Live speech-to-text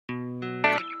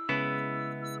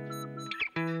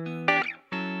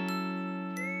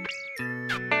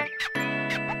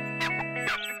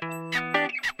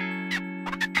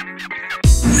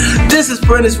This is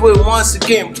Prentice Wood once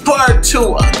again, part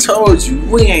 2. I told you,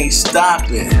 we ain't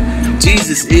stopping.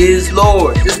 Jesus is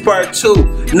Lord. This part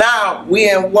 2. Now, we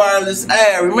in wireless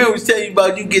air. Remember we telling you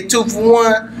about you get 2 for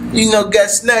 1? You know,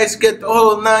 got snacks, get the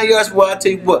whole 9 yards. Well, I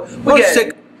tell you what, we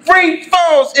got free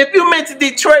phones. If you meant to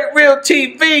Detroit Real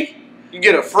TV, you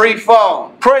get a free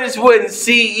phone. Prentice Wood and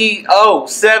CEO,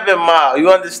 7 Mile. You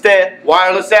understand?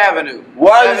 Wireless Avenue.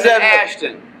 Wireless Avenue.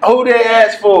 Ashton. Who they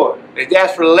asked for? They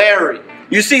asked for Larry.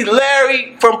 You see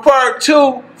Larry from part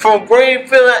 2 from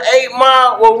Greenfield and 8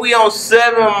 Mile. Well, we on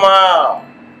 7 Mile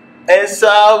in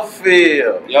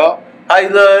Southfield. Yup. How you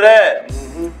love that?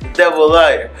 Devil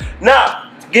liar.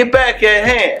 Now, get back at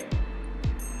hand.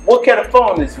 What kind of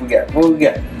phone we got? What we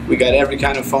got? We got every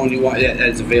kind of phone you want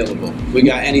that's available. We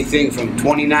got anything from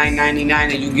 $29.99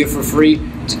 that you can get for free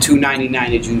to $2.99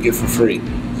 that you can get for free.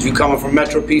 If you coming from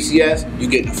Metro PCS, you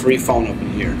getting a free phone up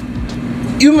in here.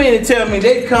 You mean to tell me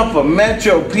they come from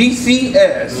Metro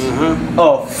PCS,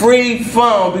 a free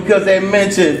phone because they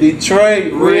mentioned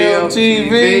Detroit Real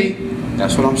TV?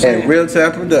 That's what I'm saying. And Real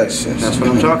Time Productions. That's what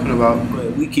I'm talking about.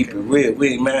 We keep it real.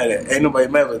 We ain't mad at it. Ain't nobody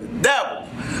mad with the devil.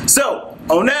 So,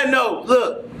 on that note,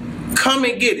 look, come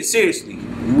and get it. Seriously.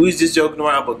 We was just joking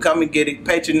around, but come and get it.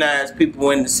 Patronize people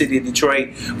in the city of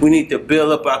Detroit. We need to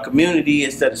build up our community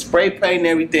instead of spray painting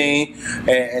everything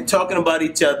and talking about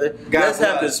each other. Let's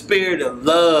have the spirit of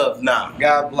love now.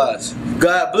 God bless.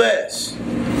 God bless.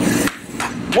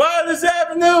 Wireless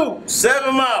Avenue,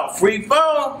 7 Mile, free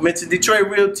phone. Mention Detroit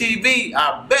Real TV.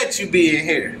 I bet you be in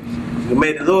here.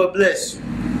 May the Lord bless you.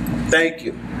 Thank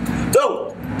you.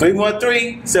 So,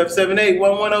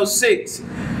 313-778-1106.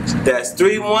 That's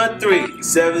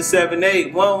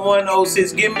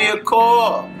 313-778-1106. Give me a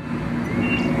call.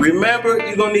 Remember,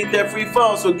 you're going to need that free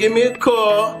phone. So give me a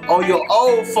call on your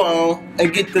old phone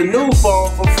and get the new phone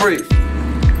for free.